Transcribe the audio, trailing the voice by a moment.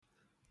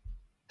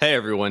Hey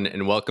everyone,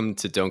 and welcome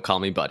to Don't Call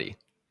Me Buddy.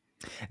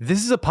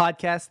 This is a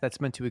podcast that's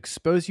meant to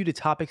expose you to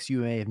topics you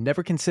may have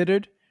never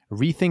considered,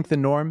 rethink the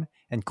norm,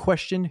 and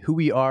question who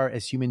we are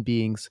as human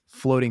beings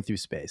floating through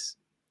space.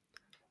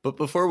 But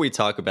before we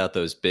talk about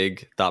those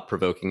big,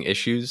 thought-provoking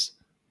issues,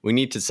 we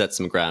need to set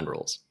some ground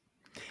rules.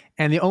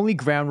 And the only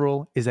ground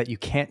rule is that you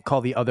can't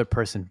call the other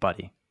person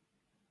buddy.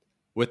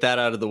 With that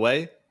out of the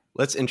way,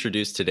 let's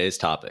introduce today's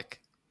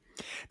topic.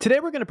 Today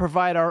we're going to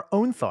provide our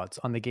own thoughts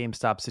on the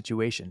GameStop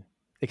situation,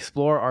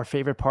 explore our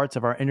favorite parts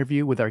of our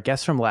interview with our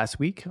guest from last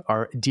week,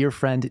 our dear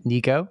friend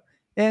Nico,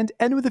 and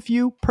end with a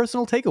few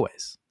personal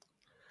takeaways.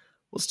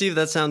 Well, Steve,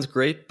 that sounds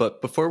great,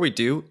 but before we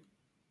do,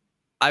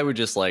 I would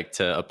just like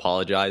to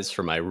apologize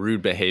for my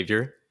rude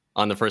behavior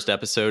on the first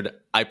episode.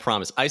 I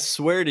promise, I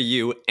swear to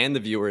you and the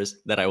viewers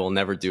that I will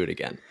never do it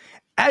again.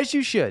 As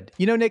you should.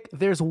 You know, Nick,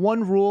 there's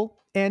one rule,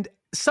 and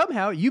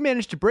somehow you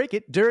managed to break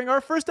it during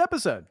our first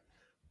episode.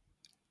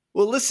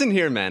 Well, listen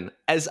here, man.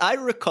 As I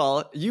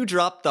recall, you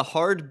dropped the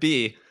hard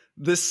B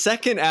the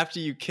second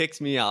after you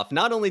kicked me off.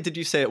 Not only did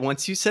you say it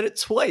once, you said it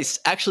twice,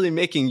 actually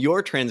making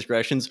your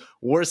transgressions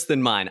worse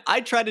than mine.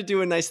 I tried to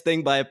do a nice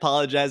thing by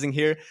apologizing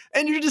here,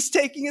 and you're just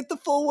taking it the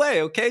full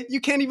way, okay?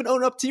 You can't even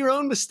own up to your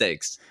own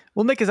mistakes.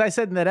 Well, Nick, as I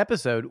said in that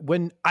episode,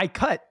 when I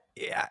cut,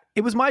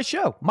 it was my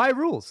show, my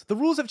rules. The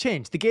rules have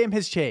changed. The game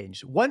has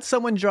changed. Once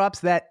someone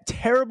drops that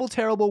terrible,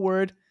 terrible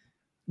word,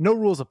 no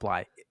rules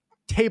apply.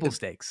 Table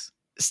stakes.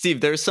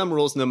 Steve, there's some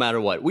rules no matter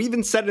what. We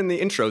even said in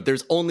the intro,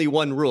 there's only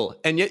one rule,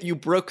 and yet you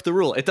broke the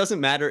rule. It doesn't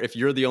matter if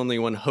you're the only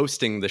one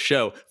hosting the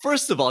show.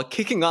 First of all,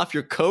 kicking off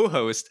your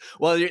co-host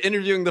while you're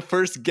interviewing the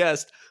first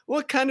guest,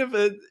 what kind of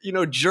a,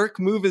 jerk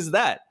move is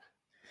that?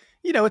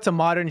 You know, it's a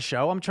modern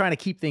show. I'm trying to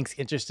keep things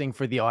interesting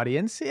for the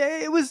audience.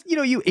 It was,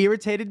 you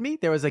irritated me.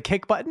 There was a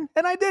kick button,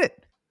 and I did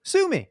it.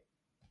 Sue me.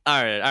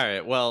 All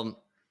right.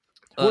 Well,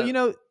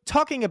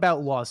 talking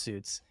about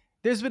lawsuits,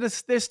 there's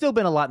still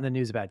been a lot in the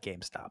news about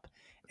GameStop.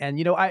 And,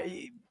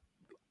 I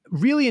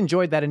really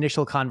enjoyed that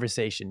initial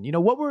conversation.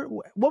 What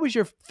was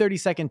your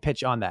 30-second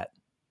pitch on that?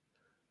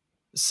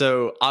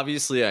 So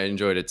obviously I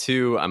enjoyed it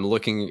too. I'm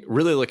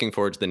really looking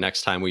forward to the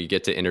next time we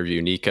get to interview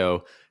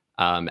Nico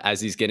as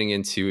he's getting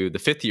into the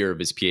 5th year of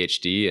his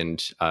PhD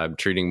and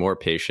treating more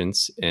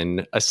patients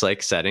in a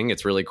psych setting.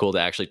 It's really cool to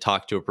actually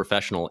talk to a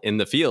professional in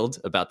the field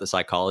about the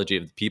psychology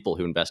of the people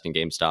who invest in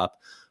GameStop.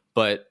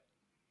 But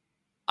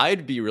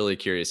I'd be really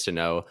curious to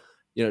know,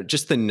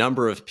 just the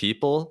number of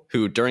people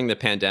who during the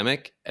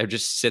pandemic have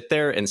just sit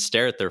there and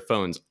stare at their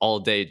phones all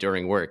day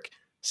during work,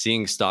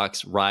 seeing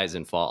stocks rise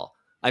and fall.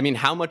 I mean,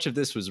 how much of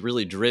this was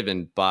really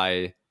driven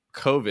by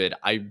COVID?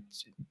 I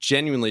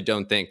genuinely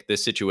don't think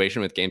this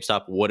situation with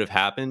GameStop would have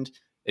happened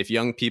if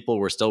young people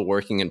were still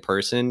working in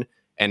person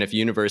and if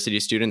university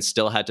students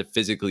still had to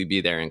physically be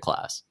there in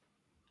class.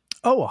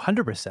 Oh,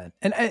 100%.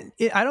 And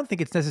I don't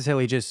think it's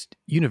necessarily just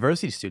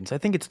university students. I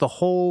think it's the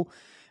whole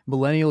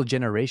millennial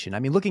generation. I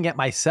mean, looking at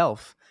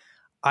myself,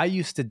 I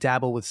used to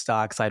dabble with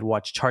stocks. I'd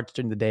watch charts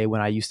during the day when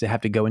I used to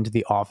have to go into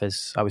the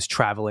office. I was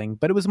traveling,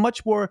 but it was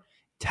much more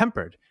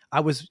tempered.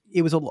 It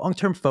was a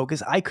long-term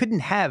focus. I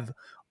couldn't have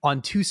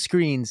on two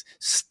screens,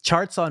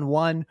 charts on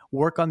one,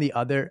 work on the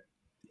other,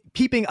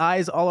 peeping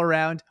eyes all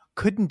around.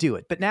 Couldn't do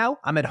it. But now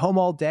I'm at home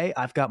all day.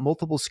 I've got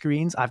multiple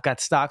screens. I've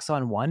got stocks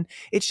on one.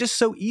 It's just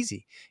so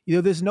easy.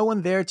 There's no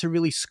one there to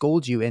really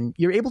scold you, and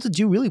you're able to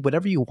do really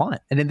whatever you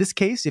want. And in this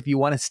case, if you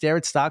want to stare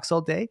at stocks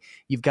all day,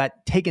 you've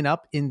got taken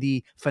up in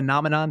the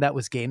phenomenon that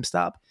was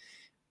GameStop.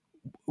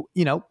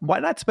 Why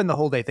not spend the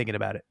whole day thinking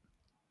about it?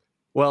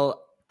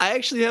 Well, I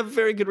actually have a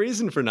very good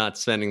reason for not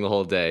spending the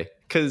whole day,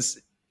 because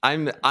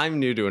I'm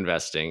new to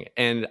investing,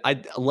 and I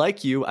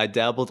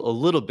dabbled a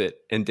little bit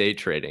in day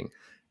trading.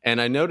 And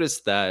I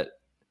noticed that,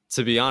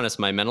 to be honest,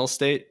 my mental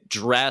state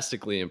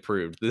drastically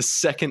improved the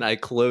second I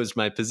closed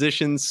my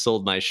positions,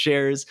 sold my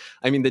shares.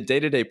 I mean, the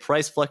day-to-day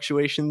price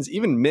fluctuations,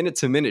 even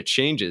minute-to-minute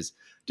changes,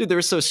 dude, they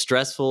were so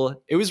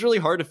stressful. It was really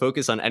hard to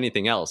focus on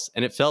anything else.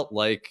 And it felt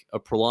like a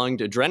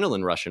prolonged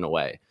adrenaline rush in a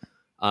way.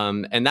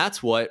 And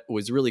that's what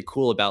was really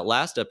cool about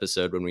last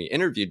episode when we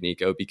interviewed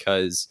Nico,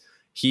 because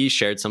he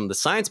shared some of the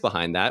science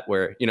behind that,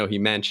 where, he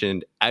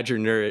mentioned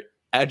adrenergic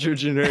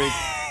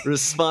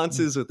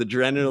responses with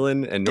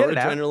adrenaline and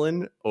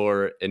noradrenaline,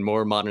 or in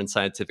more modern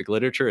scientific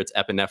literature, it's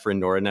epinephrine,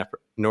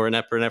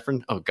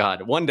 norepinephrine. Oh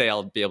God, one day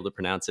I'll be able to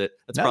pronounce it.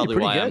 That's probably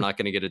why I'm not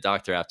going to get a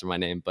doctor after my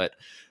name. But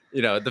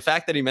the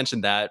fact that he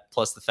mentioned that,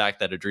 plus the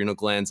fact that adrenal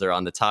glands are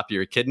on the top of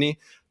your kidney,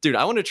 dude,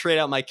 I want to trade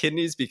out my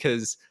kidneys,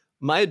 because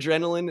my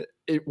adrenaline,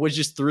 it was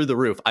just through the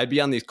roof. I'd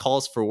be on these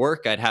calls for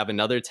work. I'd have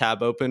another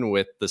tab open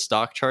with the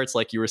stock charts,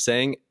 like you were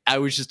saying. I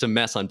was just a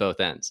mess on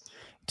both ends.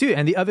 Dude,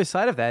 and the other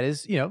side of that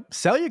is,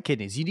 sell your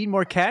kidneys. You need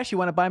more cash. You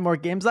want to buy more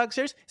GameStop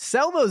shares?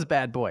 Sell those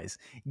bad boys.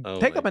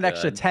 Pick up an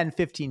extra 10,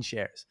 15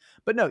 shares.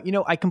 But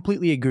no, I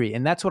completely agree.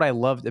 And that's what I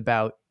loved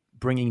about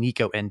bringing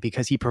Nico in,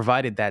 because he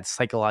provided that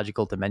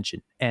psychological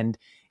dimension. And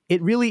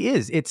it really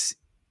is. It's,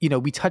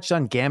 we touched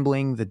on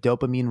gambling, the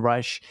dopamine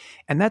rush,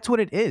 and that's what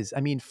it is.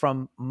 I mean,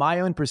 from my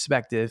own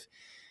perspective,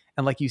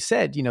 And like you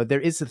said,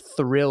 there is a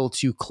thrill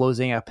to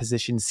closing out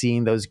positions,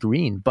 seeing those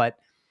green. But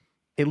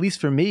at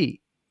least for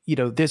me,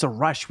 there's a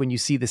rush when you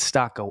see the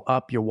stock go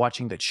up. You're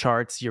watching the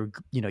charts. Your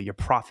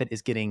profit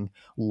is getting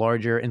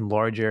larger and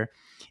larger,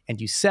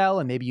 and you sell,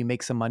 and maybe you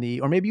make some money,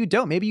 or maybe you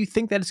don't. Maybe you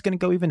think that it's going to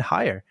go even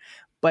higher.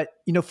 But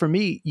for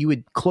me, you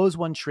would close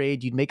one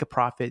trade, you'd make a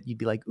profit, you'd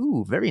be like,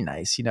 "Ooh, very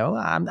nice.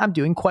 I'm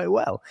doing quite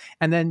well."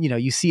 And then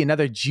you see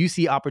another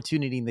juicy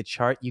opportunity in the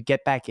chart, you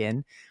get back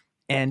in,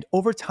 and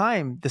over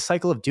time, the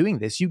cycle of doing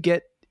this, you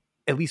get,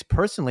 at least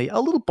personally, a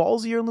little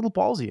ballsier, a little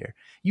ballsier.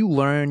 You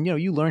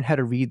learn how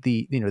to read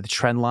the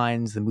trend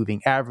lines, the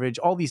moving average,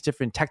 all these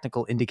different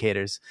technical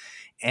indicators.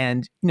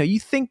 And, you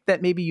think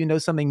that maybe you know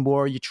something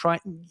more. You try,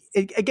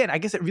 again, I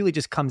guess it really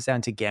just comes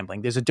down to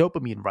gambling. There's a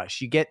dopamine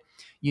rush. You get,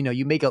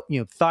 you make a,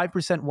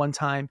 5% one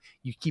time,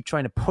 you keep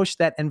trying to push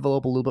that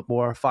envelope a little bit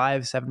more,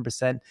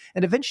 5-7%.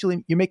 And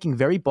eventually you're making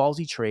very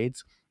ballsy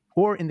trades.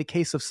 Or in the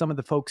case of some of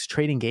the folks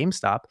trading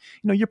GameStop,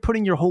 you're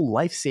putting your whole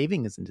life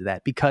savings into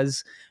that,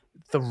 because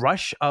the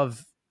rush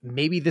of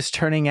maybe this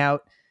turning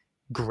out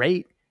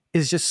great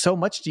is just so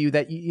much to you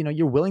that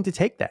you're willing to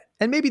take that.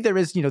 And maybe there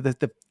is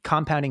the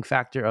compounding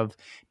factor of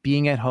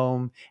being at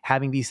home,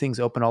 having these things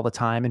open all the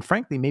time, and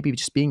frankly maybe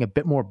just being a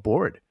bit more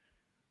bored.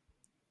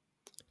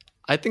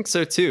 I think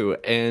so too.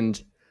 And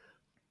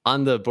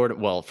on the board,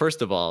 well,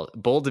 first of all,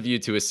 bold of you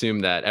to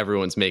assume that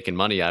everyone's making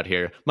money out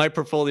here. My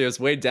portfolio is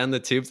way down the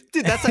tubes.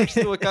 Dude, that's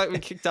actually what got me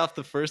kicked off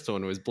the first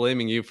one, was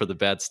blaming you for the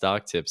bad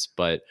stock tips.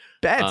 But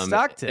bad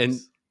stock tips. And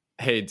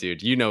hey,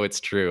 dude, it's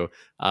true.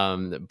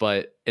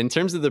 But in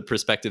terms of the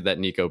perspective that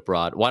Nico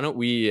brought, why don't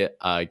we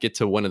get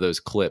to one of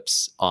those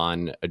clips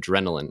on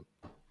adrenaline?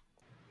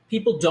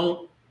 People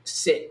don't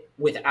sit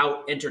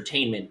without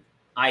entertainment,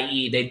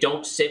 i.e. they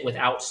don't sit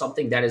without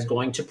something that is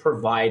going to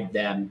provide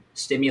them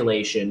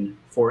stimulation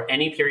for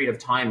any period of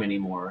time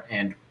anymore.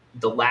 And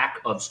the lack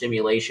of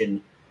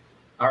stimulation,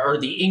 or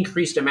the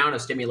increased amount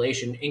of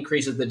stimulation,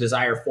 increases the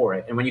desire for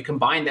it. And when you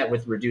combine that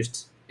with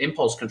reduced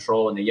impulse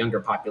control in the younger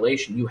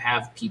population, you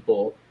have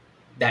people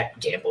that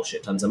gamble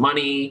shit tons of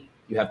money.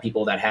 You have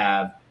people that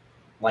have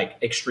like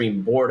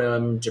extreme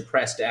boredom,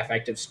 depressed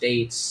affective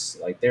states.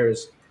 Like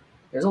there's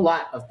a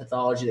lot of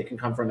pathology that can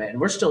come from it. And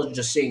we're still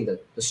just seeing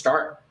the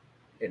start.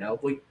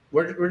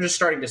 We're just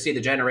starting to see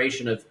the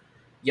generation of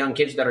young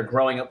kids that are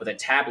growing up with a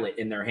tablet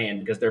in their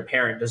hand because their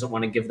parent doesn't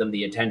want to give them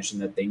the attention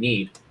that they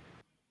need.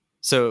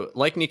 So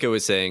like Nico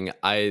was saying,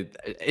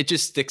 it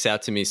just sticks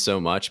out to me so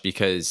much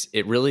because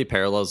it really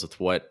parallels with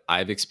what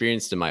I've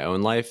experienced in my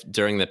own life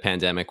during the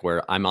pandemic,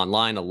 where I'm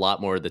online a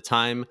lot more of the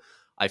time.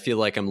 I feel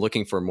like I'm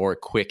looking for more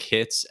quick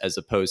hits as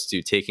opposed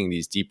to taking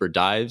these deeper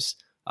dives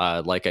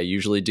like I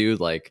usually do.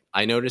 Like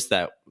I noticed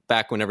that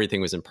back when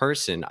everything was in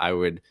person, I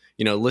would,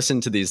 listen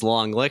to these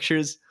long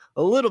lectures,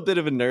 a little bit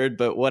of a nerd,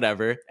 but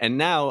whatever. And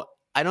now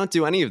I don't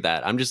do any of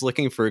that. I'm just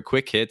looking for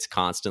quick hits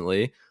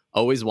constantly.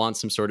 Always want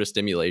some sort of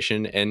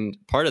stimulation. And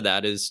part of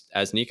that is,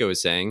 as Nico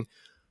was saying,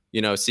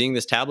 seeing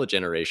this tablet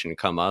generation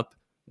come up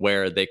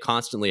where they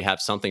constantly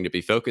have something to be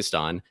focused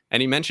on.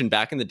 And he mentioned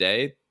back in the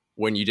day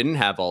when you didn't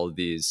have all of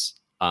these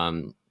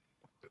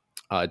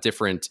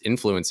different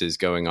influences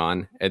going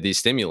on, these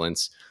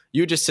stimulants,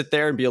 you would just sit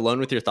there and be alone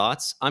with your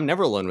thoughts. I'm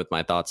never alone with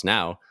my thoughts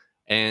now.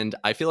 And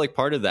I feel like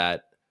part of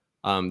that,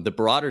 the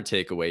broader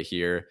takeaway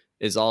here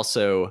is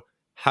also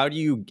how do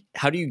you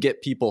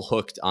get people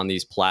hooked on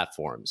these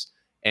platforms?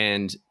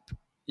 And,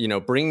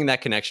 bringing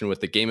that connection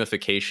with the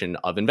gamification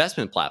of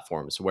investment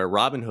platforms, where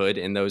Robinhood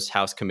in those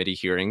House committee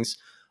hearings,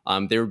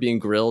 they were being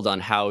grilled on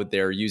how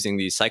they're using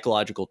these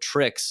psychological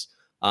tricks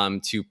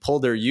to pull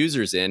their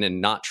users in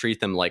and not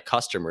treat them like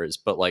customers,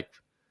 but like,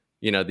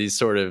 these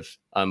sort of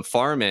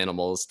farm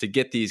animals, to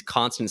get these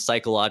constant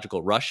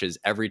psychological rushes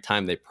every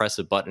time they press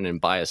a button and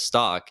buy a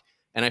stock.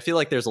 And I feel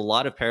like there's a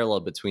lot of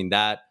parallel between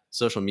that,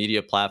 social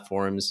media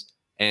platforms,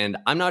 and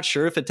I'm not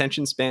sure if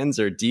attention spans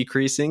are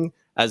decreasing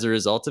as a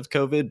result of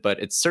COVID,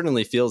 but it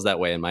certainly feels that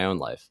way in my own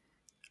life.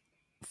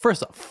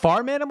 First off,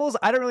 farm animals,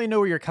 I don't really know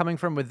where you're coming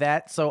from with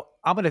that, so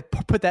I'm going to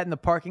put that in the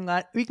parking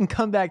lot. We can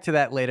come back to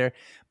that later.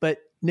 But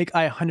Nick,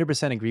 I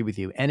 100% agree with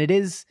you. And it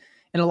is,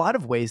 in a lot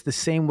of ways, the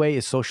same way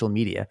as social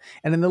media.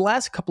 And in the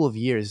last couple of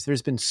years,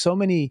 there's been so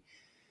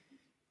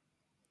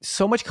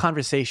much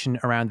conversation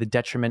around the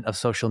detriment of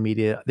social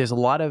media. There's a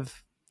lot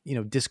of,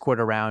 discord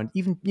around,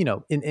 even,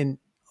 in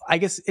I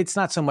guess it's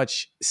not so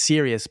much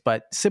serious,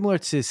 but similar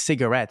to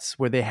cigarettes,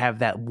 where they have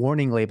that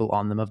warning label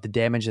on them of the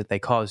damage that they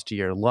cause to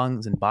your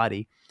lungs and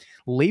body.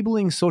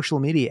 Labeling social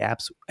media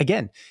apps,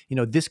 again,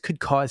 this could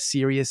cause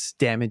serious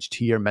damage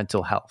to your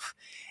mental health.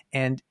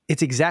 And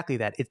it's exactly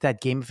that. It's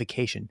that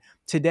gamification.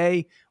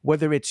 Today,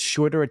 whether it's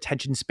shorter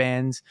attention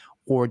spans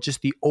or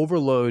just the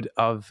overload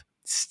of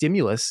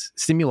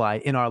stimuli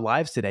in our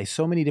lives today,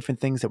 so many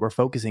different things that we're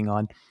focusing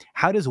on.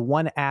 How does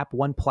one app,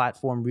 one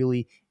platform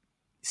really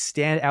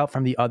stand out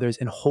from the others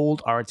and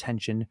hold our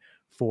attention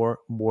for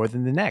more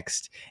than the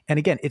next? And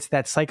again, it's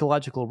that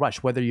psychological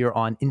rush, whether you're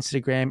on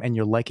Instagram and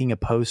you're liking a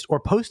post or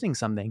posting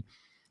something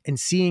and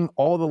seeing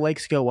all the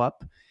likes go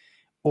up,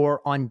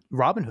 or on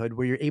Robinhood,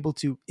 where you're able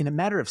to, in a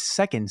matter of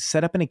seconds,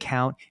 set up an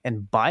account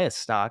and buy a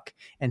stock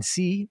and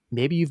see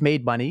maybe you've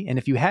made money. And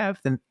if you have,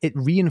 then it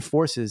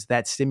reinforces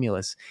that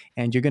stimulus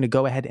and you're going to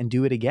go ahead and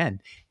do it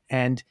again.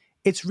 And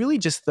it's really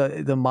just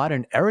the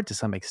modern era to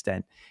some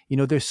extent.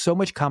 There's so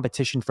much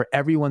competition for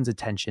everyone's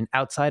attention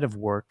outside of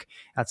work,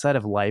 outside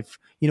of life.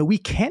 We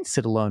can't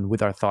sit alone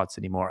with our thoughts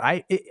anymore.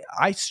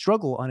 I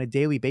struggle on a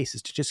daily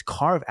basis to just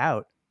carve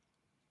out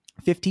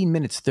 15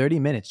 minutes, 30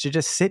 minutes to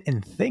just sit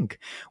and think,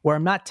 where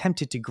I'm not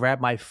tempted to grab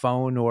my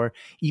phone or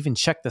even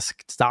check the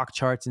stock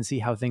charts and see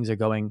how things are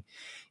going.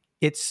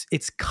 It's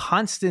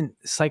constant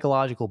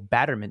psychological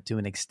batterment to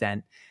an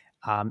extent.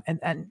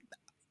 And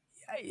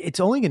it's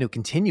only going to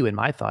continue in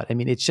my thought. I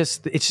mean, it's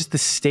just the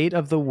state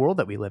of the world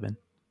that we live in.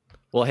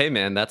 Well, hey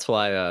man, that's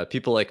why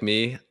people like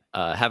me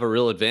have a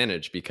real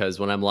advantage, because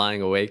when I'm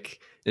lying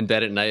awake in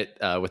bed at night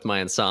with my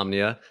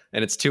insomnia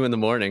and it's 2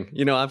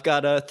 a.m, I've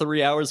got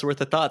 3 hours worth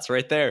of thoughts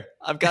right there.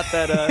 I've got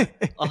that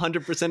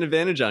 100%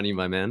 advantage on you,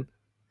 my man.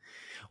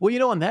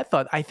 Well, on that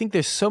thought, I think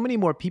there's so many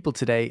more people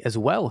today as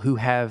well who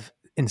have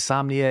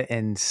insomnia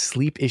and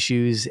sleep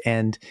issues,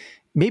 and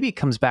maybe it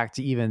comes back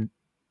to even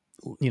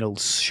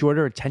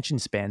shorter attention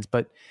spans,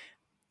 but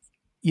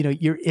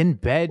you're in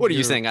bed. What are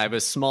you saying? I have a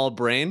small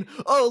brain?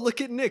 Oh, look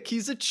at Nick.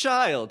 He's a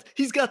child.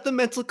 He's got the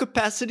mental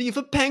capacity of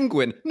a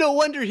penguin. No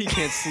wonder he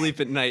can't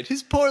sleep at night.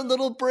 His poor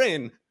little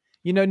brain.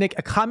 Nick,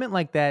 a comment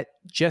like that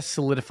just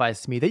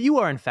solidifies to me that you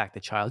are in fact a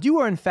child. You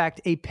are in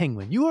fact a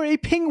penguin. You are a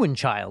penguin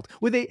child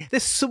with the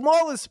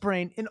smallest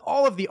brain in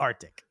all of the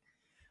Arctic.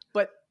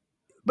 But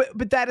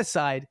that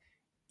aside,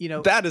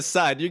 That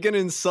aside, you're going to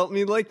insult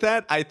me like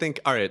that? I think,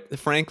 all right,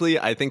 frankly,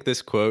 I think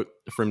this quote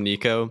from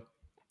Nico,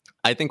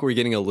 I think we're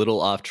getting a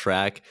little off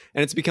track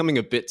and it's becoming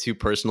a bit too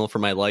personal for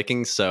my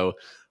liking. So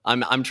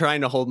I'm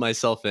trying to hold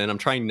myself in. I'm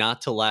trying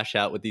not to lash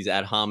out with these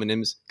ad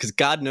hominems because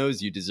God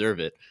knows you deserve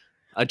it.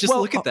 Just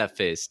look at that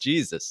face.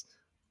 Jesus.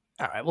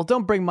 All right. Well,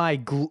 don't bring my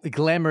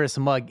glamorous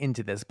mug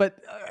into this, but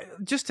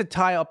just to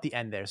tie up the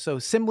end there. So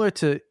similar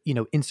to,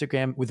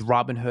 Instagram with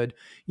Robinhood,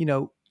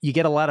 you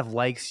get a lot of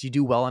likes, you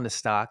do well on the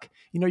stock,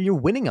 you're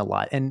winning a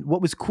lot. And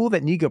what was cool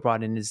that Nico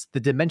brought in is the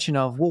dimension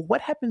of, well,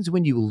 what happens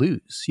when you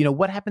lose?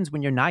 What happens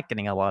when you're not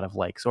getting a lot of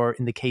likes? Or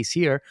in the case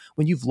here,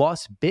 when you've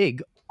lost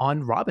big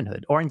on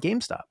Robinhood or on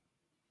GameStop?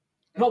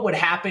 What would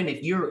happen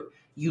if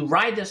you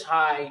ride this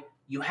high,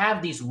 you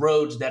have these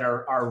roads that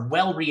are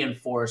well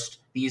reinforced,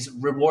 these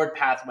reward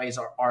pathways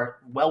are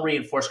well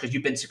reinforced because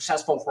you've been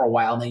successful for a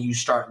while, and then you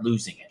start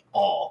losing it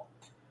all.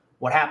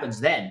 What happens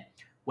then?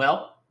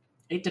 Well,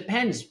 it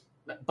depends.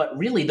 But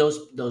really,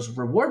 those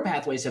reward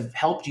pathways have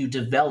helped you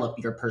develop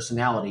your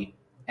personality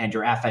and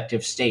your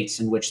affective states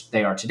in which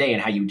they are today,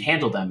 and how you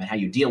handle them and how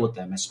you deal with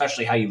them,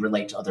 especially how you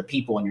relate to other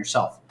people and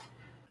yourself.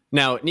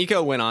 Now,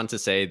 Nico went on to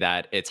say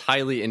that it's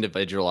highly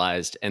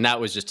individualized, and that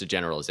was just a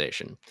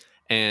generalization.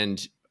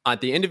 And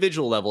at the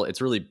individual level,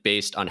 it's really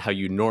based on how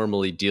you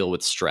normally deal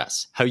with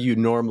stress, how you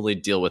normally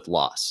deal with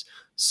loss.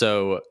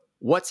 So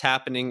what's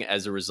happening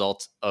as a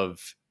result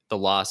of the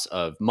loss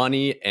of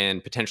money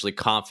and potentially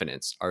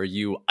confidence? Are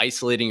you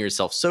isolating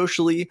yourself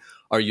socially?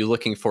 Are you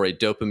looking for a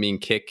dopamine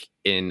kick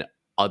in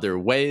other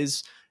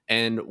ways?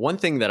 And one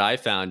thing that I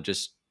found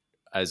just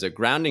as a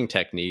grounding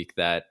technique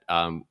that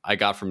I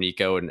got from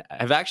Nico and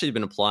have actually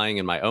been applying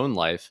in my own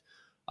life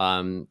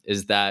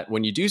is that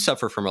when you do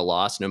suffer from a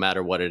loss, no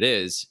matter what it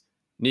is,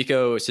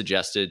 Nico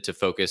suggested to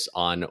focus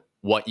on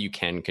what you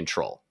can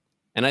control.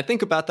 And I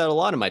think about that a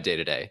lot in my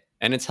day-to-day.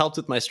 And it's helped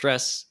with my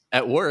stress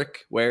at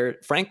work, where,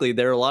 frankly,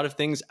 there are a lot of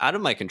things out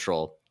of my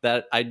control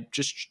that I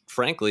just,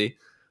 frankly,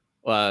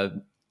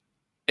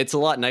 it's a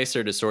lot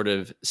nicer to sort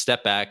of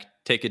step back,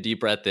 take a deep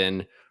breath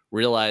in,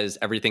 realize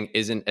everything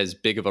isn't as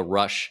big of a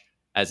rush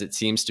as it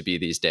seems to be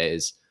these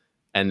days,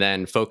 and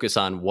then focus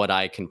on what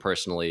I can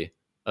personally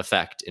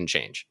affect and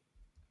change.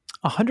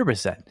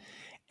 100%.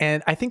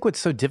 And I think what's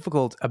so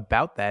difficult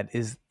about that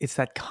is it's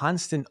that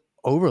constant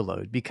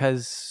overload,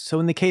 because so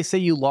in the case, say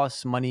you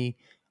lost money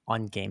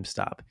on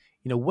GameStop,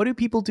 what do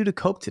people do to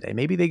cope today?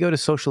 Maybe they go to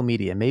social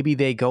media, maybe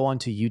they go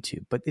onto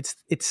YouTube, but it's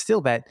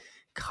still that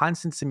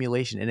constant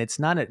simulation. And it's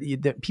not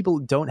that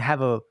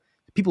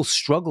people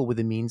struggle with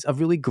the means of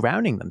really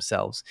grounding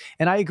themselves.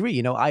 And I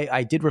agree,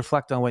 I did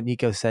reflect on what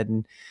Nico said.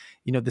 And,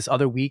 this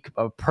other week,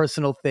 a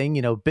personal thing,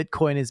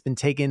 Bitcoin has been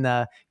taking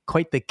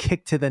quite the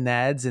kick to the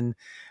nads. And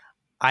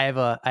I have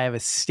a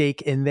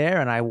stake in there,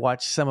 and I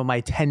watched some of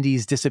my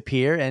attendees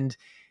disappear, and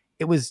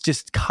it was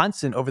just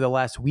constant over the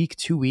last week,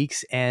 2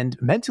 weeks. And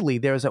mentally,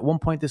 there was at one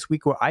point this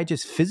week where I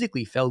just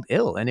physically felt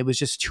ill, and it was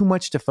just too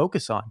much to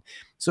focus on.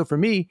 So for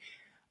me,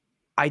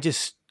 I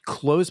just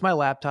closed my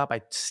laptop.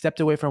 I stepped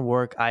away from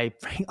work. I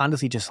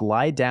honestly just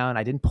lied down.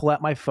 I didn't pull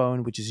out my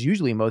phone, which is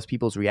usually most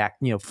people's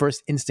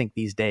first instinct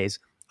these days.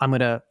 I've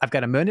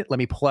got a minute. Let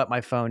me pull out my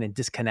phone and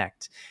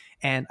disconnect.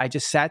 And I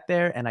just sat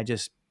there and I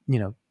just,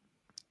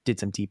 did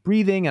some deep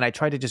breathing, and I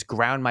tried to just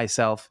ground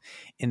myself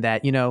in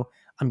that,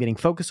 I'm getting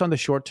focused on the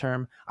short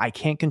term. I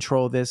can't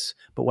control this,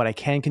 but what I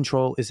can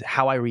control is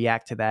how I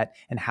react to that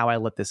and how I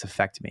let this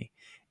affect me.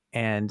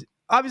 And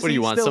obviously, What do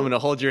you want? still, Someone to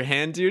hold your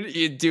hand, dude?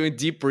 You doing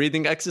deep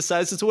breathing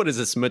exercises? What is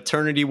this,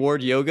 maternity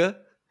ward yoga?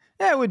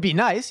 yeah, it would be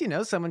nice.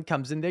 Someone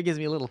comes in there, gives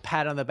me a little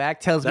pat on the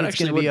back, tells That me it's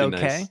going actually to would be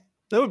be okay. nice.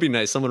 That would be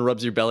nice. Someone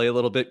rubs your belly a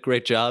little bit.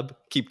 Great job.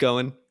 Keep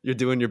going. You're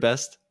doing your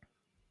best.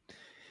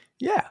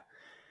 Yeah.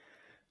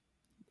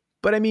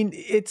 But I mean,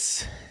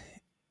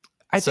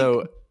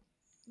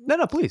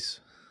 no, please.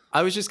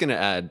 I was just going to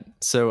add.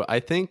 So I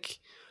think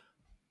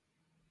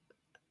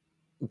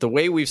the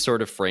way we've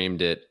sort of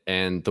framed it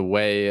and the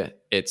way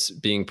it's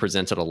being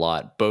presented a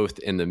lot, both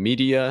in the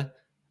media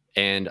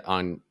and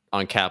on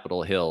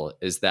Capitol Hill,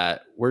 is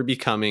that we're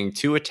becoming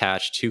too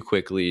attached too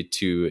quickly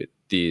to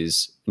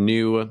these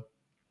new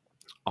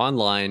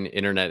online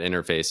internet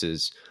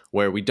interfaces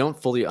where we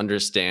don't fully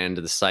understand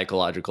the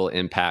psychological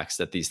impacts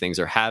that these things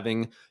are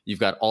having. You've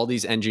got all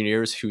these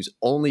engineers whose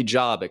only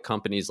job at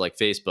companies like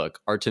Facebook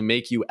are to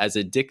make you as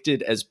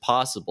addicted as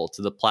possible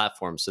to the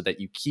platform so that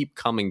you keep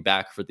coming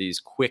back for these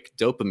quick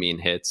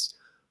dopamine hits.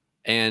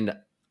 And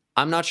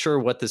I'm not sure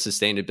what the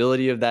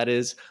sustainability of that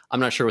is. I'm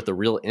not sure what the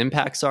real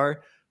impacts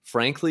are.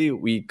 Frankly,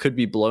 we could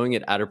be blowing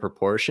it out of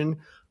proportion.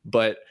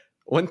 But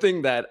one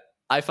thing that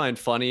I find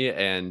funny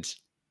and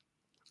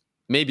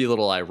maybe a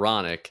little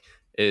ironic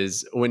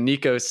is when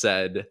Nico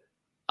said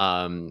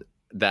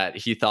that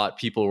he thought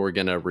people were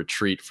going to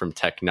retreat from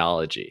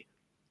technology.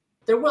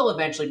 There will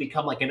eventually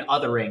become like an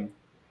othering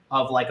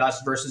of like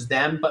us versus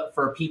them, but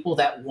for people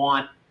that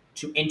want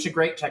to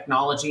integrate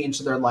technology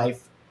into their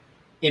life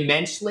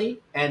immensely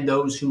and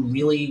those who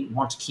really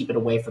want to keep it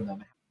away from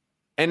them.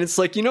 And it's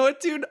like, you know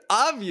what, dude?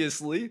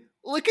 Obviously,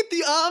 look at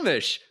the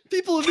Amish.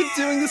 People have been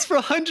doing this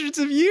for hundreds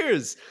of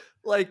years.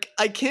 Like,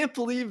 I can't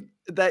believe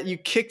that you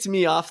kicked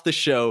me off the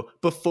show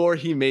before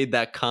he made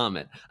that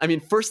comment. I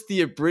mean, first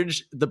the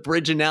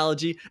bridge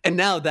analogy, and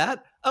now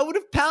that, I would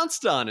have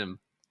pounced on him.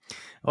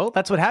 Well,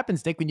 that's what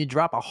happens, Nick, when you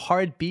drop a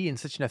hard B in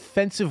such an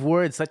offensive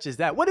word such as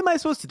that. What am I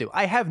supposed to do?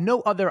 I have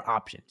no other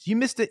options. You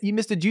missed it. You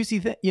missed a juicy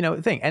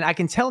thing. And I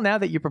can tell now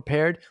that you're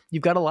prepared.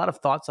 You've got a lot of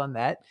thoughts on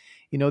that.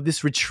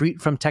 This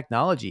retreat from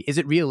technology. Is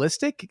it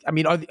realistic? I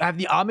mean, have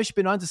the Amish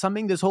been onto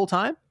something this whole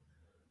time?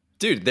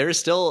 Dude, there's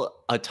still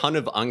a ton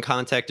of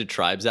uncontacted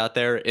tribes out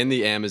there in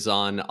the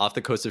Amazon, off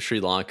the coast of Sri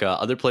Lanka,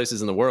 other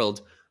places in the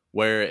world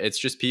where it's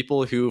just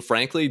people who,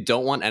 frankly,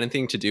 don't want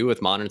anything to do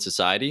with modern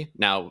society.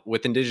 Now,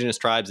 with indigenous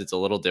tribes, it's a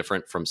little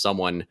different from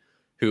someone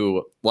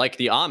who, like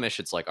the Amish,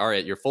 it's like, all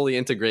right, you're fully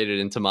integrated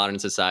into modern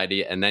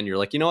society. And then you're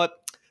like, you know what?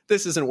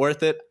 This isn't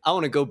worth it. I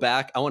want to go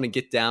back. I want to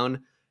get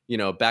down,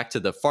 back to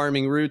the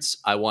farming roots.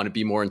 I want to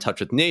be more in touch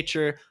with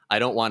nature. I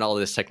don't want all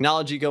this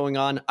technology going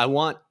on. I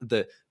want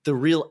the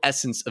real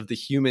essence of the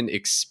human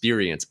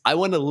experience. I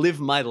want to live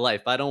my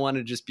life. I don't want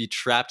to just be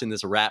trapped in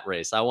this rat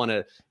race. I want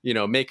to,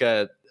 make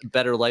a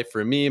better life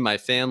for me, my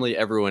family,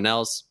 everyone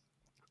else.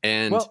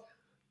 And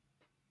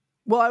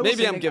well,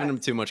 maybe I'm giving him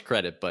too much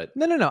credit, but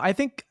no.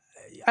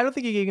 I don't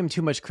think you gave him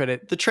too much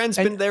credit. The trend's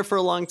been there for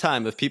a long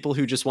time of people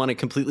who just want to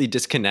completely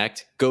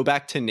disconnect, go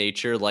back to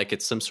nature like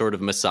it's some sort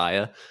of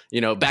messiah,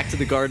 back to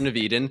the Garden of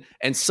Eden.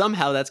 And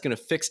somehow that's going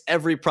to fix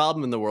every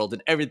problem in the world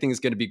and everything is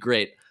going to be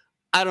great.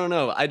 I don't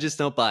know. I just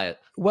don't buy it.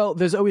 Well,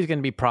 there's always going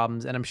to be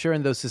problems. And I'm sure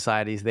in those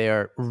societies, they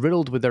are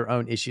riddled with their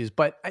own issues.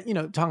 But,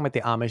 talking about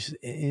the Amish,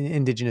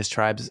 indigenous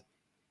tribes,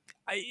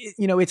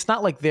 it's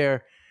not like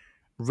they're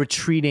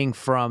retreating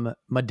from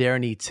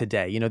modernity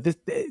today.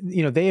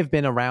 They have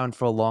been around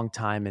for a long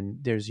time,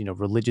 and there's,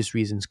 religious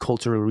reasons,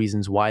 cultural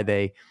reasons why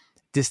they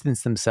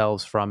distance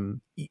themselves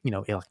from,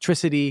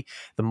 electricity,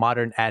 the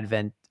modern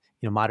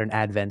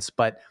advents.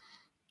 But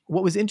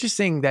what was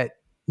interesting that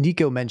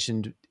Nico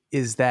mentioned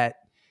is that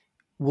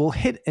we'll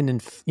hit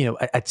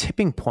a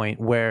tipping point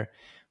where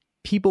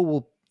people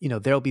will,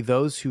 there'll be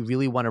those who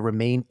really want to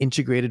remain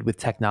integrated with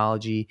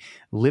technology,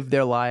 live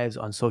their lives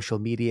on social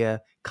media,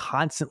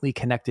 constantly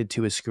connected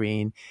to a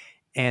screen,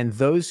 and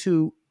those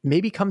who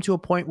maybe come to a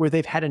point where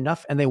they've had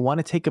enough and they want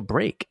to take a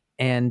break.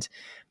 And,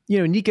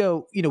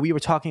 Nico, we were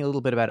talking a little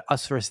bit about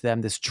us versus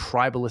them, this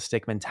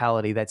tribalistic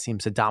mentality that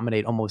seems to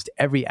dominate almost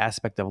every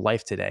aspect of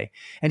life today.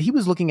 And he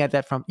was looking at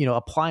that from,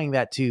 applying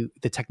that to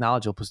the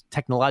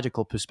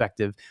technological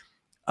perspective,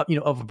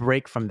 of a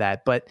break from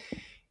that. But,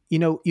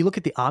 you look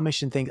at the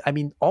Amish and things, I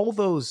mean, all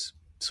those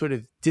sort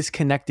of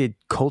disconnected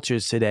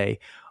cultures today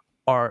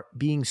are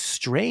being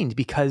strained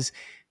because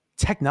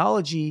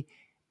technology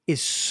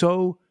is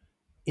so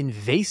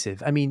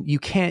invasive. I mean, you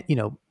can't,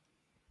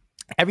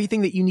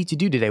 everything that you need to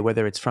do today,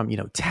 whether it's from,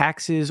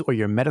 taxes or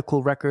your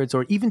medical records,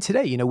 or even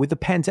today, with the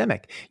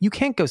pandemic, you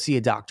can't go see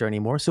a doctor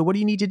anymore. So what do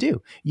you need to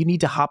do? You need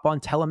to hop on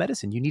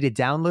telemedicine. You need to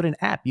download an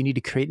app. You need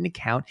to create an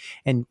account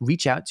and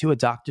reach out to a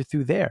doctor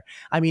through there.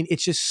 I mean,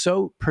 it's just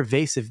so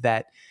pervasive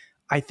that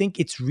I think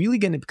it's really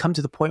going to come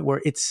to the point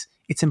where it's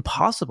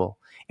impossible.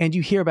 And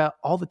you hear about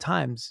all the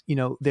times,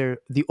 they're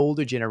the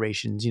older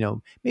generations,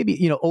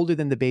 maybe, older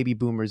than the baby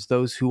boomers,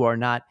 those who are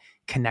not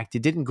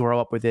connected, didn't grow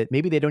up with it.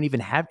 Maybe they don't even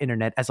have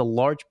internet, as a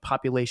large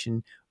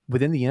population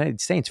within the United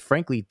States,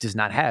 frankly, does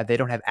not have. They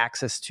don't have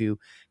access to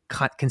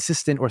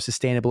consistent or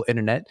sustainable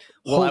internet.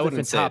 Well, I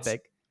wouldn't say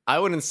topic. I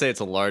wouldn't say it's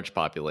a large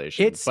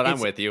population, but I'm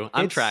with you.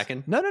 I'm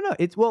tracking. No.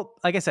 It's, well,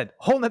 like I said,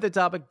 whole nother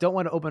topic. Don't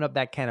want to open up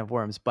that can of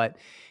worms, but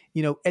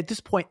at this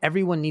point,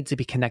 everyone needs to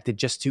be connected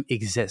just to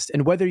exist.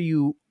 And whether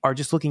you are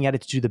just looking at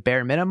it to do the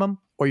bare minimum,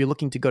 or you're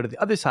looking to go to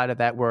the other side of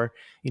that, where,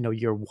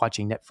 you're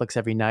watching Netflix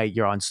every night,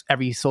 you're on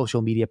every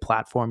social media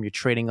platform, you're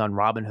trading on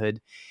Robinhood.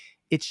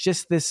 It's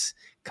just this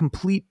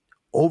complete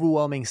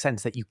overwhelming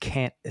sense that you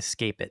can't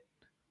escape it.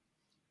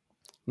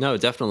 No,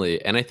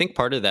 definitely. And I think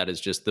part of that is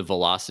just the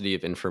velocity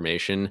of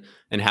information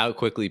and how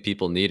quickly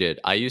people need it.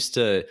 I used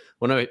to,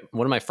 one of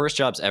my first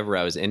jobs ever,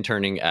 I was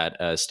interning at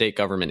a state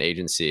government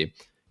agency.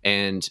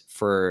 And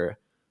for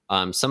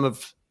some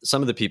of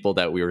the people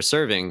that we were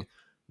serving,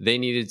 they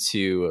needed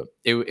to,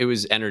 it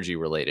was energy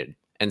related.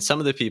 And some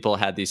of the people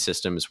had these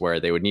systems where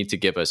they would need to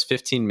give us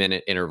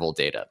 15-minute interval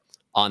data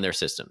on their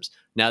systems.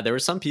 Now, there were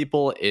some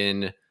people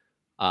in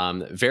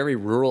very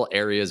rural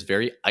areas,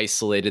 very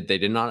isolated. They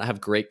did not have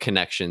great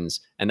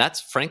connections. And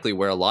that's frankly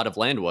where a lot of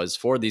land was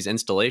for these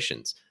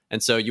installations.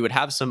 And so you would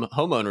have some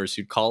homeowners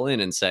who'd call in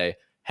and say,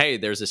 hey,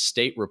 there's a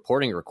state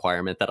reporting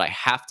requirement that I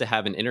have to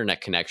have an internet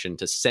connection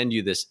to send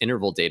you this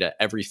interval data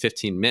every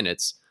 15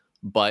 minutes.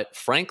 But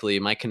frankly,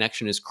 my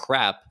connection is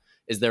crap.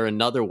 Is there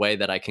another way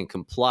that I can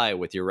comply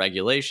with your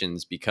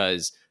regulations?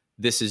 Because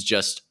this is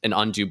just an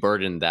undue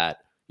burden that,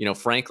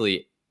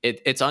 frankly,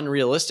 it's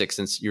unrealistic,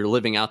 since you're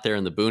living out there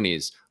in the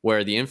boonies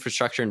where the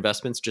infrastructure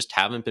investments just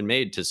haven't been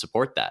made to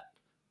support that.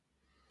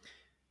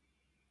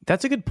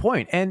 That's a good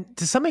point. And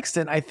to some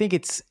extent, I think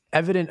it's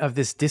evident of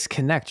this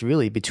disconnect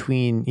really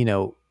between,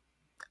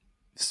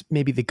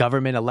 maybe the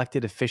government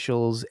elected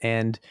officials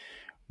and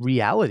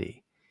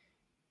reality.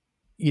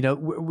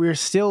 We're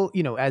still,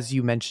 as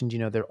you mentioned,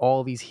 there are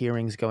all these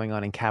hearings going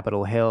on in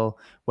Capitol Hill,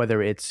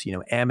 whether it's,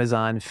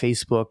 Amazon,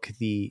 Facebook,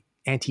 the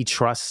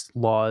antitrust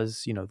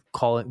laws,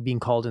 being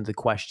called into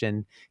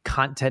question,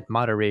 content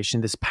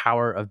moderation, this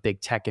power of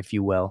big tech, if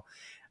you will.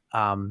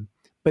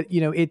 But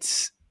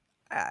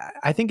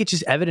I think it's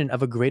just evident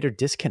of a greater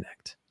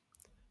disconnect.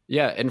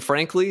 Yeah. And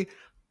frankly,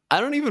 I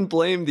don't even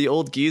blame the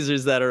old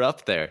geezers that are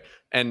up there.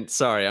 And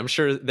sorry, I'm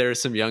sure there are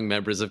some young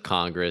members of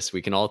Congress.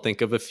 We can all think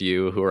of a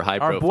few who are high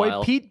profile. Our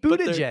boy Pete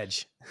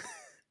Buttigieg.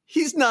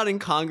 He's not in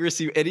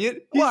Congress, you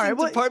idiot. He's in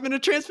the Department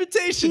of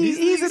Transportation.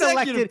 He's an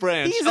elected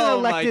branch. He's an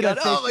elected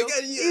official. Oh my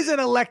God. He's an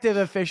elected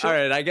official. All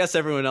right, I guess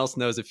everyone else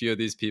knows a few of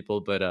these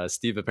people, but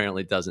Steve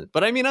apparently doesn't.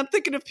 But I mean, I'm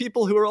thinking of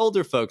people who are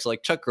older folks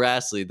like Chuck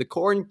Grassley, the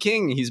Corn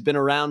King. He's been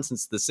around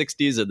since the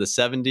 60s or the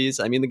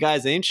 70s. I mean, the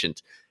guy's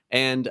ancient.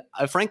 And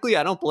frankly,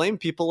 I don't blame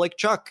people like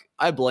Chuck.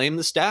 I blame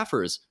the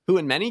staffers, who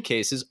in many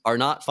cases are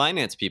not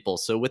finance people.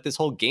 So with this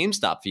whole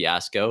GameStop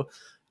fiasco,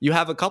 you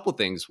have a couple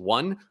things.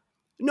 One,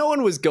 no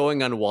one was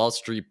going on Wall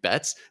Street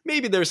bets.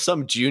 Maybe there's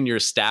some junior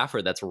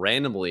staffer that's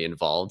randomly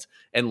involved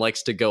and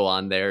likes to go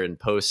on there and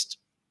post,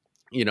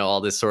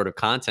 all this sort of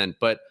content.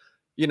 But,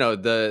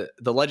 the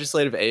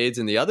legislative aides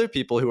and the other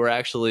people who are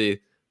actually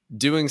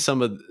doing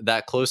some of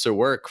that closer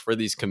work for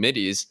these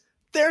committees,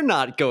 they're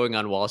not going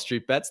on Wall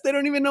Street bets. They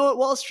don't even know what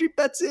Wall Street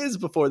bets is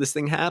before this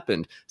thing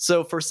happened.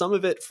 So for some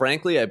of it,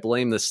 frankly, I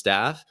blame the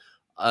staff.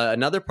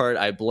 Another part,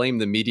 I blame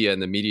the media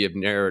and the media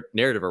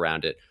narrative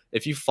around it.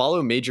 If you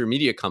follow major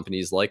media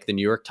companies like the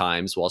New York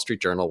Times, Wall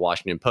Street Journal,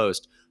 Washington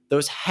Post,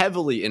 those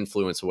heavily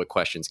influence what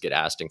questions get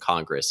asked in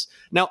Congress.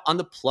 Now, on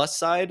the plus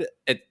side,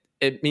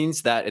 it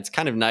means that it's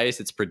kind of nice.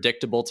 It's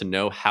predictable to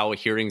know how a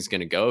hearing is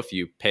going to go if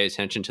you pay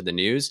attention to the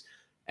news.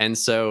 And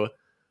so,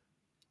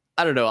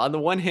 I don't know. On the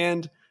one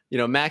hand,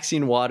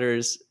 Maxine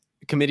Waters,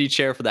 committee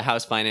chair for the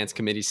House Finance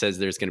Committee, says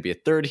there's going to be a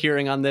third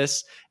hearing on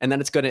this, and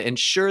then it's going to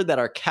ensure that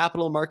our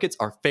capital markets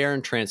are fair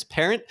and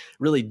transparent,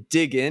 really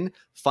dig in,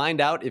 find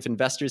out if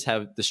investors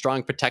have the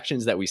strong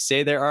protections that we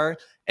say there are,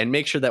 and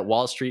make sure that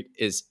Wall Street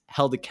is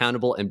held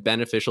accountable and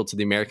beneficial to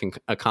the American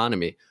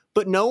economy.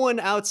 But no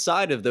one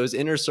outside of those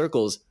inner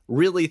circles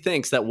really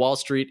thinks that Wall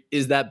Street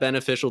is that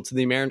beneficial to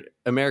the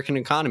American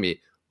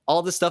economy.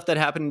 All the stuff that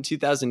happened in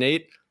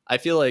 2008, I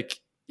feel like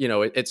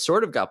it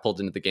sort of got pulled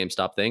into the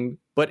GameStop thing,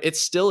 but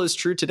it's still as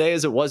true today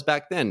as it was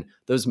back then.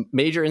 Those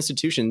major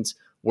institutions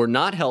were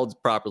not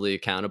held properly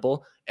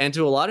accountable. And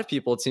to a lot of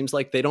people, it seems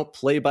like they don't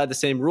play by the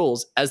same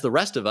rules as the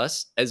rest of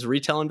us as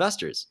retail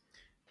investors.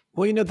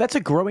 Well, that's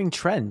a growing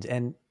trend.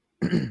 And,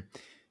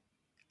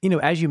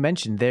 as you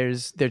mentioned,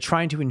 they're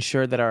trying to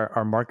ensure that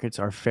our markets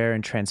are fair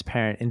and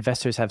transparent.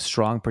 Investors have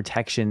strong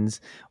protections.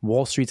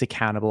 Wall Street's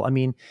accountable. I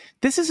mean,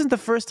 this isn't the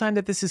first time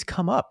that this has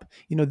come up.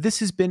 This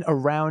has been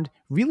around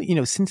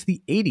really, since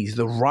the 80s,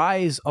 the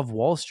rise of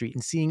Wall Street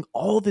and seeing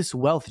all this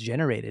wealth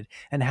generated,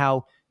 and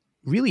how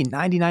really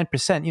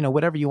 99%,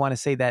 whatever you want to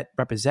say that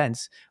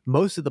represents,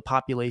 most of the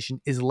population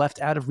is left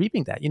out of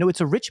reaping that.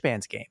 It's a rich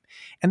man's game.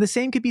 And the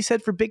same could be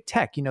said for big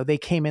tech. They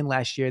came in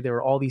last year, there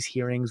were all these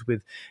hearings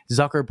with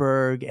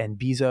Zuckerberg and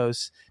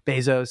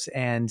Bezos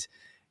and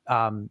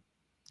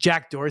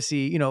Jack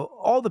Dorsey,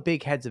 all the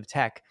big heads of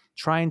tech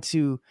trying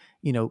to,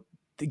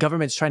 the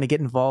government's trying to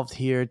get involved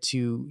here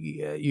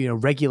to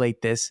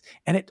regulate this,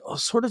 and it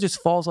sort of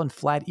just falls on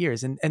flat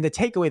ears. And the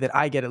takeaway that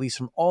I get, at least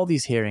from all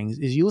these hearings,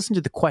 is you listen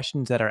to the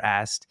questions that are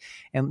asked,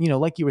 and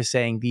like you were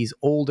saying, these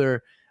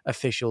older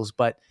officials,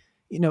 but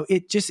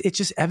it's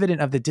just evident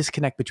of the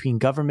disconnect between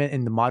government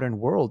and the modern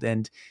world.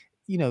 And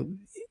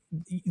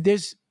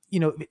there's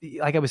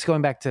like I was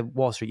going back to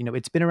Wall Street,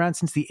 it's been around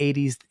since the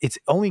 80s. It's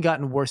only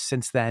gotten worse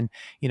since then.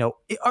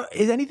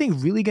 Is anything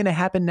really going to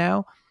happen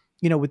now?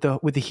 With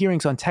the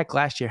hearings on tech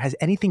last year, has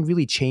anything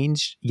really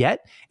changed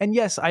yet? And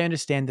yes, I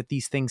understand that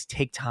these things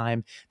take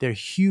time. They're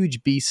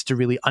huge beasts to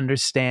really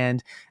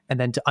understand, and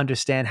then to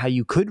understand how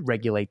you could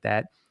regulate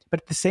that.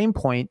 But at the same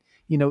point,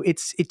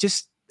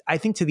 I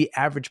think to the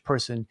average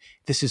person,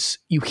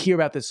 you hear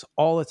about this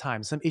all the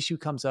time. Some issue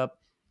comes up,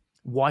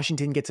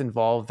 Washington gets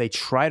involved, they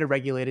try to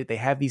regulate it, they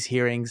have these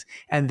hearings,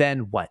 and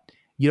then what?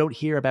 You don't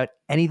hear about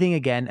anything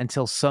again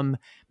until some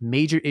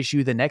major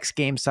issue, the next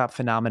GameStop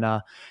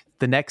phenomena,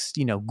 the next,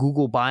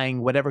 Google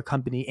buying whatever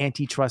company,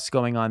 antitrust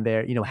going on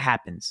there,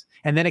 happens.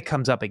 And then it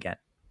comes up again.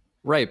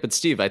 Right. But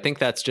Steve, I think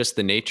that's just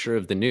the nature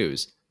of the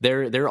news.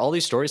 There are all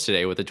these stories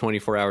today with a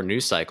 24-hour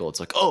news cycle.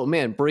 It's like, oh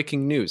man,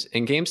 breaking news.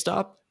 And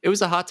GameStop, it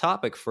was a hot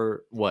topic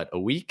for a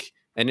week?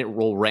 And it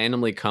will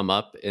randomly come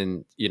up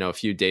in, a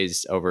few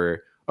days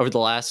over the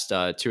last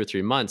 2 or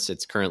 3 months.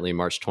 It's currently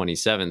March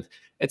 27th.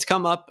 It's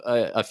come up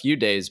a few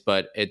days,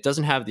 but it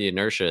doesn't have the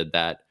inertia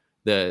that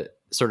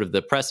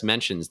the press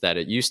mentions that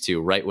it used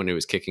to right when it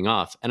was kicking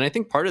off. And I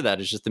think part of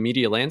that is just the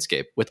media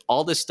landscape with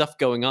all this stuff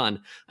going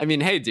on. I mean,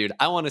 hey, dude,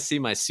 I want to see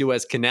my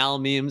Suez Canal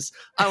memes.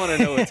 I want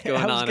to know what's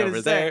going on over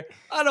there.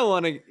 I don't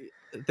want to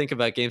think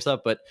about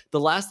GameStop. But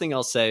the last thing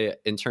I'll say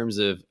in terms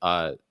of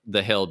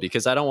the Hill,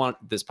 because I don't want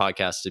this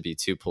podcast to be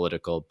too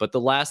political, but the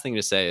last thing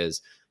to say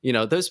is,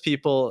 those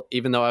people,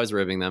 even though I was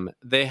ribbing them,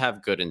 they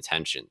have good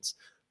intentions.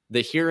 The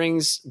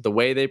hearings, the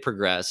way they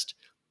progressed,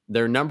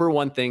 their number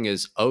one thing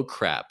is, oh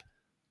crap,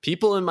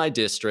 people in my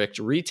district,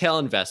 retail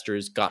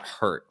investors got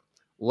hurt.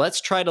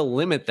 Let's try to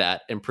limit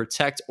that and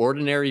protect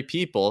ordinary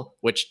people,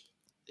 which,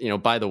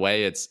 by the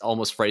way, it's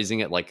almost phrasing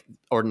it like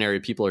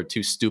ordinary people are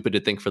too stupid to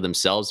think for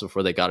themselves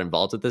before they got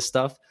involved with this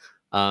stuff.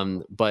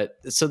 But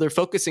so they're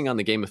focusing on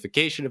the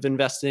gamification of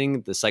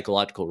investing, the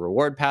psychological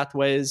reward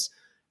pathways.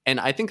 And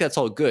I think that's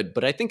all good,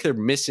 but I think they're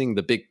missing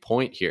the big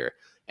point here.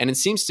 And it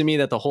seems to me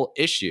that the whole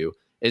issue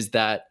is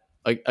that,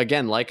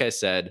 again, like I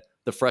said,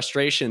 the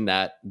frustration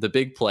that the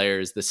big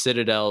players, the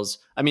Citadels,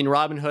 I mean,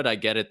 Robinhood, I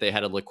get it, they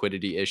had a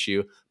liquidity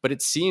issue, but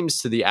it seems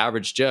to the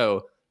average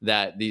Joe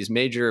that these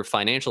major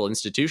financial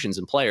institutions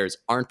and players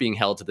aren't being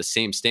held to the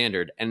same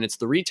standard. And it's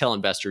the retail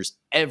investors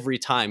every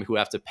time who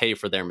have to pay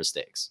for their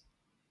mistakes.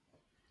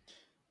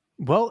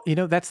 Well,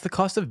 that's the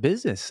cost of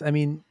business. I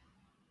mean,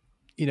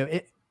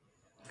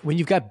 when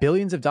you've got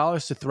billions of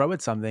dollars to throw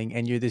at something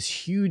and you're this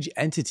huge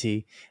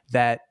entity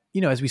that,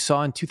 as we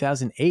saw in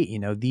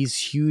 2008, these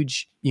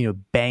huge,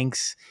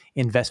 banks,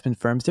 investment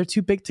firms, they're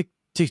too big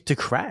to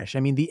crash. I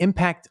mean, the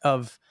impact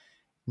of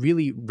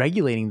really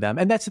regulating them.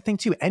 And that's the thing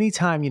too.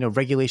 Anytime,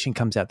 regulation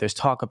comes out, there's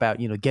talk about,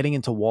 getting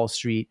into Wall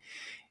Street,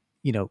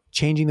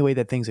 changing the way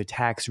that things are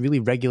taxed, really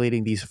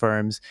regulating these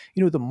firms.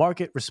 The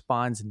market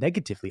responds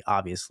negatively,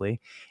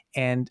 obviously.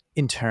 And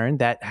in turn,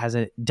 that has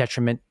a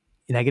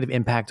negative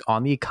impact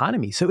on the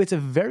economy. So it's a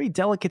very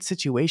delicate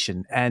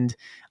situation. And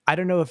I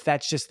don't know if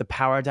that's just the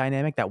power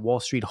dynamic that Wall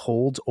Street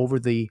holds over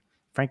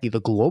frankly,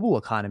 the global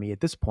economy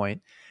at this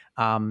point.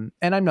 And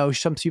I know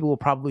some people will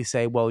probably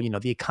say, well,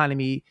 the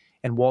economy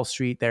and Wall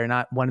Street, they're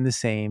not one and the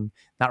same,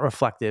 not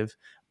reflective.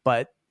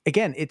 But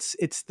again, it's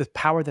the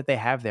power that they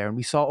have there. And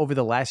we saw over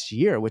the last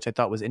year, which I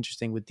thought was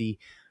interesting with the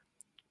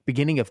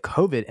beginning of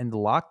COVID and the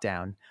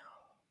lockdown,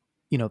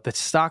 the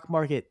stock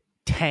market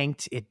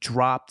tanked, it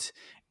dropped,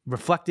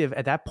 reflective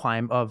at that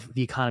time of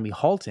the economy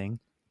halting.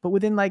 But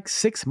within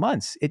 6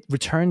 months, it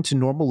returned to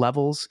normal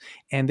levels.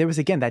 And there was,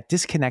 again, that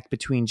disconnect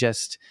between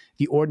just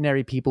the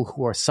ordinary people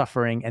who are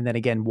suffering and then,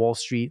 again, Wall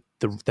Street,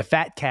 the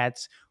fat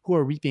cats who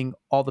are reaping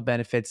all the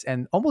benefits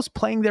and almost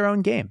playing their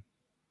own game.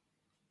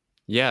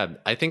 Yeah,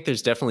 I think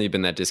there's definitely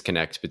been that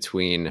disconnect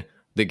between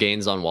the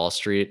gains on Wall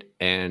Street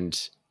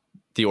and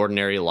the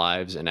ordinary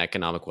lives and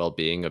economic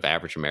well-being of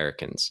average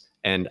Americans.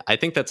 And I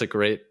think that's a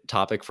great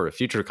topic for a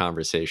future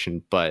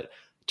conversation. But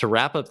to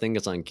wrap up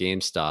things on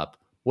GameStop,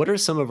 what are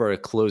some of our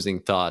closing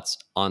thoughts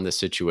on the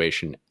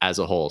situation as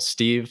a whole?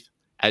 Steve,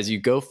 as you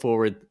go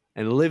forward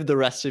and live the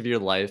rest of your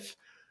life,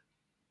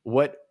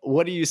 what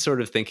are you sort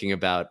of thinking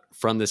about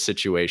from this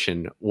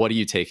situation? What are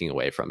you taking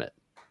away from it?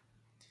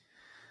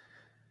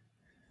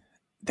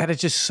 That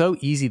it's just so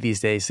easy these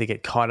days to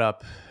get caught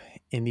up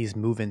in these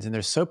movements, and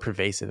they're so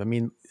pervasive. I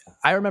mean,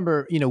 I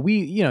remember,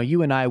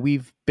 you and I,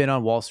 we've been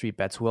on Wall Street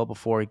bets well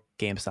before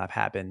GameStop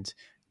happened.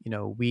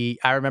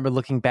 I remember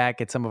looking back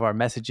at some of our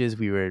messages.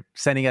 We were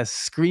sending us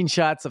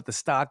screenshots of the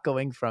stock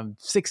going from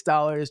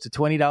 $6 to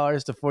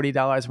 $20 to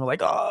 $40. And we're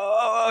like,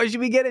 oh, should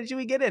we get it? Should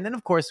we get it? And then,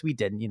 of course, we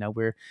didn't.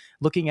 We're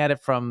looking at it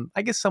from,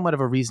 I guess, somewhat of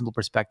a reasonable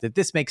perspective.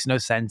 This makes no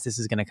sense. This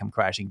is going to come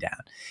crashing down.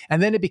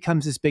 And then it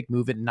becomes this big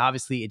movement, and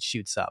obviously it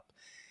shoots up.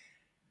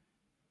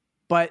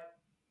 But,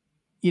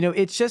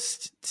 it's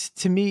just,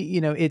 to me,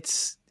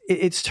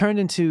 it's turned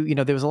into,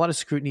 there was a lot of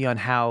scrutiny on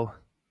how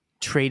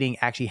trading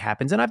actually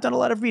happens. And I've done a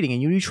lot of reading,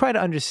 and you try to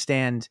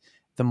understand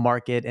the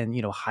market and,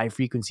 high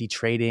frequency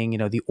trading,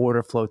 the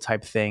order flow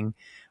type thing.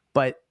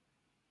 But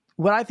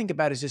what I think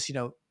about is just,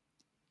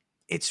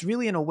 it's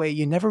really, in a way,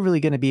 you're never really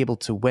going to be able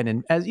to win.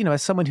 And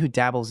as someone who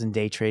dabbles in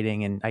day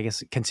trading and I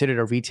guess considered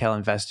a retail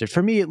investor,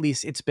 for me, at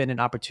least, it's been an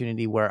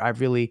opportunity where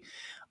I've really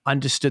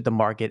understood the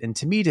market. And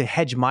to me, to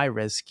hedge my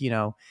risk,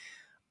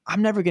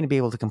 I'm never going to be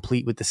able to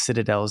compete with the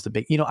Citadels, the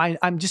big,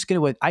 I'm just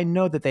going to, I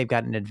know that they've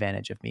got an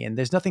advantage of me, and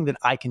there's nothing that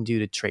I can do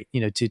to trade,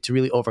 to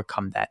really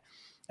overcome that.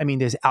 I mean,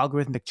 there's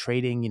algorithmic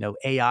trading,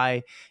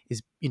 AI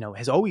is,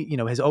 has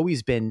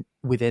always been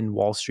within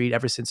Wall Street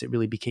ever since it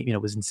really became,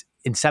 was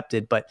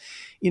incepted. But,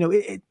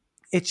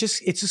 it's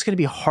just going to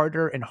be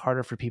harder and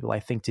harder for people, I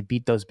think, to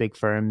beat those big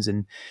firms.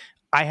 And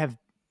I have,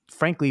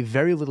 frankly,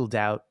 very little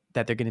doubt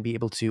that they're going to be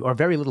able to, or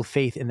very little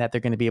faith in that they're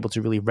going to be able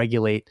to really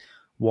regulate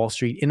Wall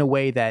Street in a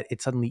way that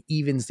it suddenly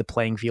evens the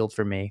playing field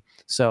for me.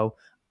 So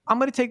I'm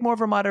going to take more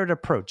of a moderate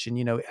approach.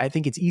 And, I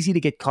think it's easy to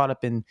get caught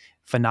up in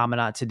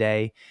phenomena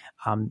today.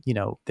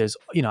 There's,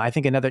 I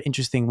think another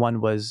interesting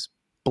one was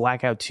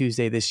Blackout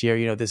Tuesday this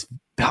year, this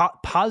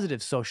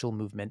positive social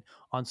movement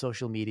on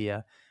social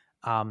media.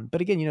 But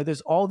again,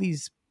 there's all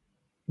these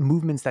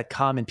movements that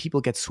come and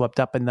people get swept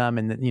up in them.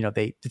 And,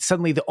 it's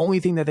suddenly the only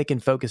thing that they can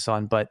focus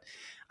on. But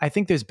I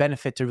think there's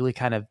benefit to really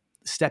kind of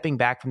stepping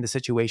back from the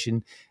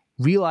situation,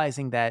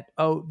 realizing that,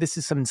 this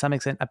is in some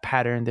extent a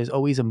pattern. There's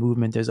always a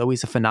movement. There's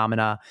always a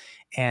phenomena.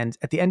 And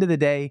at the end of the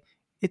day,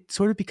 it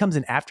sort of becomes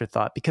an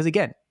afterthought because,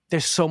 again,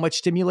 there's so much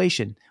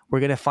stimulation. We're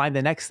going to find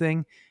the next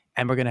thing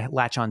and we're going to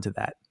latch onto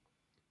that.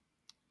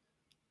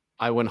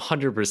 I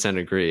 100%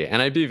 agree.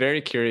 And I'd be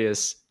very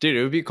curious, dude,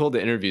 it would be cool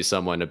to interview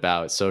someone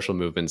about social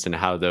movements and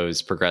how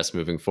those progress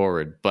moving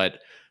forward. But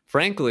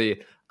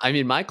frankly, I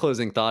mean, my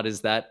closing thought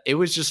is that it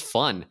was just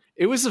fun.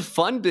 It was a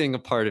fun being a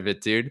part of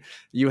it, dude.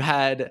 You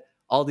had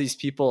all these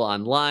people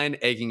online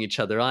egging each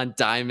other on,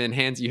 diamond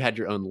hands. You had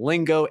your own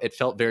lingo. It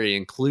felt very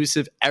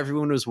inclusive.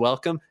 Everyone was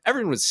welcome.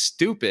 Everyone was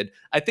stupid.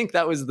 I think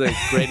that was the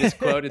greatest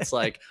quote. It's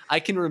like, I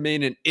can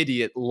remain an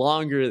idiot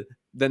longer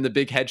than the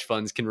big hedge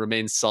funds can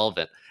remain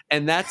solvent.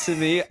 And that, to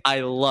me,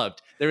 I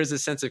loved. There was a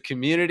sense of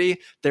community.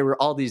 There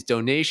were all these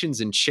donations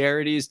and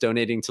charities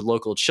donating to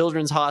local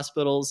children's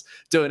hospitals,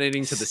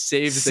 donating to the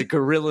Save the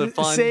Gorilla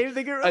Fund, Save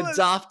the Gorillas,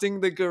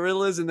 adopting the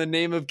gorillas in the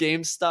name of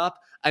GameStop.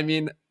 I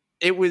mean,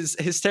 it was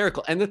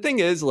hysterical. And the thing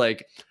is,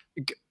 like,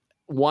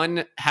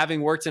 one,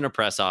 having worked in a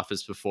press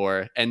office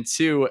before, and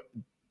two,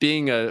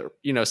 being a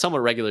somewhat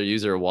regular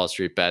user of Wall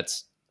Street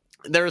Bets,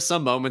 there are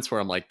some moments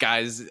where I'm like,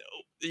 guys,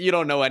 you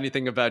don't know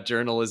anything about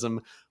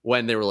journalism,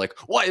 when they were like,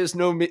 why is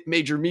no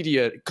major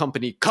media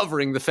company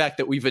covering the fact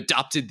that we've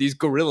adopted these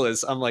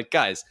gorillas? I'm like,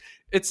 guys,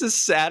 it's a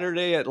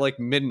Saturday at like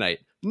midnight.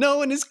 No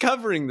one is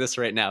covering this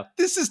right now.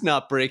 This is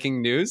not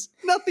breaking news.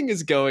 Nothing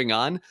is going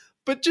on.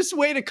 But just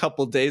wait a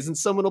couple days and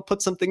someone will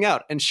put something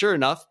out. And sure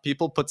enough,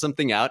 people put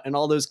something out and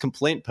all those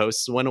complaint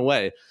posts went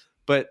away.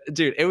 But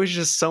dude, it was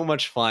just so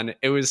much fun.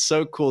 It was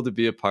so cool to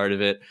be a part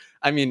of it.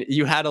 I mean,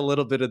 you had a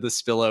little bit of the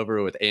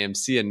spillover with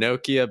AMC and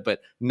Nokia,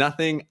 but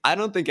nothing, I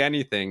don't think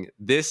anything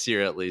this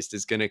year at least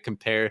is going to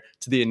compare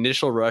to the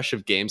initial rush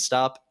of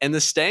GameStop and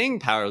the staying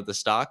power of the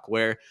stock,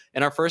 where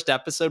in our first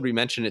episode, we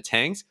mentioned it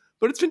tanks,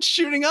 but it's been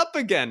shooting up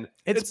again.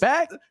 It's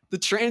back. The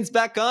train's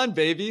back on,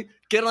 baby.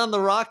 Get on the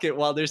rocket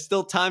while there's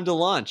still time to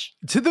launch.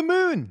 To the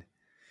moon.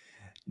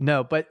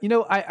 No, but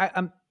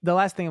I'm the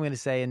last thing I'm going to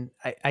say, and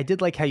I did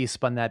like how you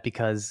spun that,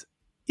 because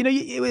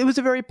it was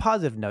a very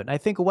positive note. And I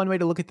think one way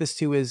to look at this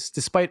too is,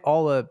 despite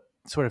all the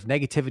sort of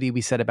negativity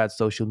we said about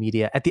social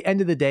media, at the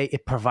end of the day,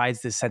 it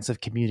provides this sense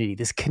of community,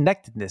 this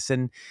connectedness.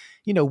 And,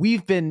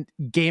 we've been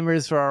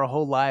gamers for our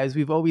whole lives.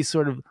 We've always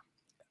sort of,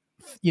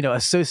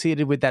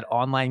 associated with that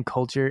online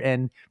culture.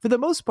 And for the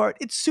most part,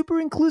 it's super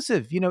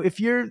inclusive. If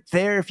you're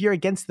there, if you're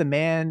against the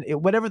man,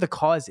 whatever the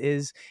cause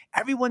is,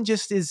 everyone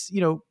just is,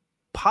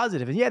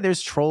 positive. And yeah,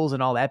 there's trolls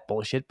and all that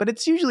bullshit, but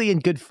it's usually in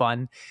good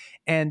fun.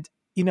 And,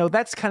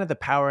 that's kind of the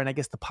power. And I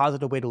guess the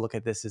positive way to look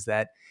at this is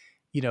that,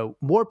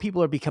 more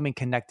people are becoming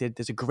connected.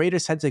 There's a greater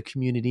sense of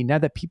community now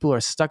that people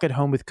are stuck at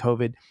home with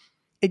COVID.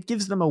 It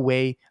gives them a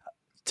way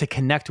to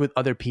connect with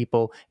other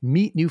people,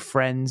 meet new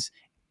friends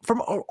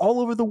from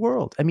all over the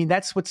world. I mean,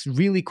 that's what's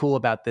really cool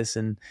about this.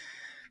 And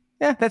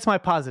yeah, that's my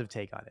positive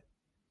take on it.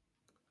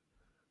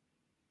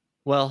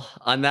 Well,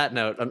 on that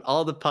note, on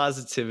all the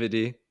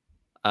positivity,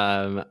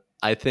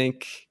 I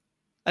think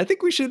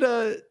we should,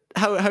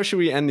 how should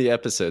we end the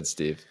episode,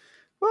 Steve?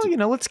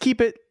 Well, let's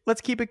keep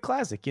it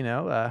classic,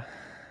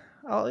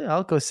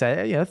 I'll go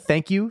say,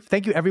 thank you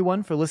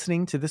everyone for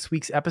listening to this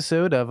week's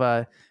episode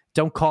of,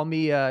 Don't Call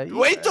Me,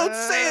 wait, don't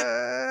say it.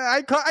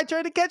 I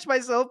tried to catch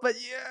myself, but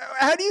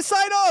how do you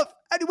sign off?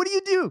 What do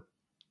you do?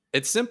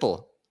 It's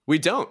simple. We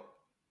don't.